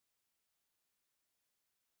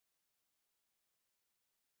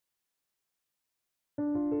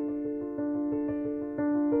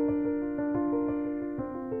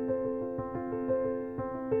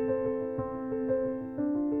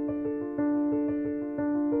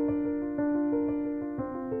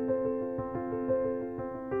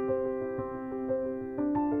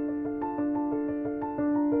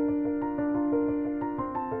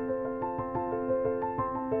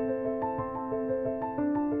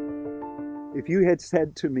If you had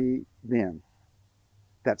said to me then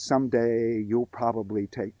that someday you'll probably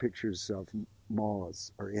take pictures of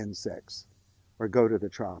moths or insects or go to the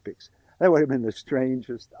tropics, that would have been the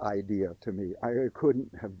strangest idea to me. I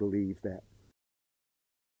couldn't have believed that.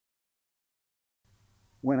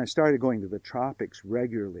 When I started going to the tropics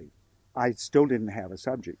regularly, I still didn't have a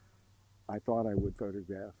subject. I thought I would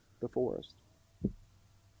photograph the forest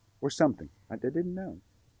or something. I didn't know.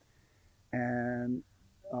 And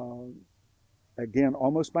again,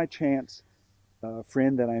 almost by chance, a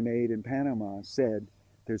friend that I made in Panama said,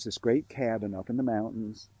 there's this great cabin up in the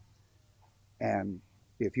mountains, and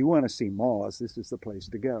if you want to see moths, this is the place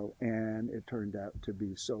to go. And it turned out to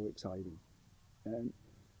be so exciting. And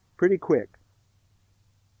pretty quick,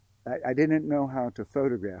 I didn't know how to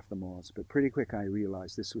photograph the moths, but pretty quick I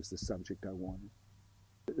realized this was the subject I wanted.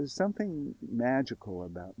 There's something magical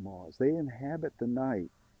about moths. They inhabit the night.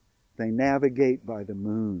 They navigate by the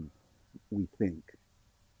moon, we think.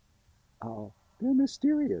 They're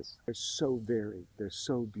mysterious. They're so varied. They're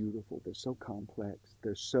so beautiful. They're so complex.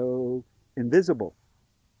 They're so invisible.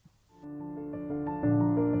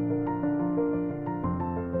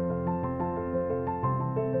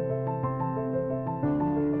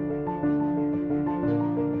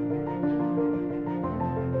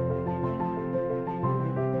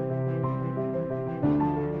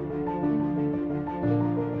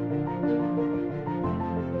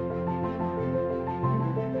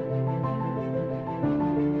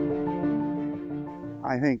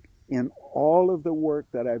 I think in all of the work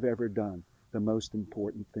that I've ever done, the most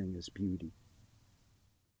important thing is beauty.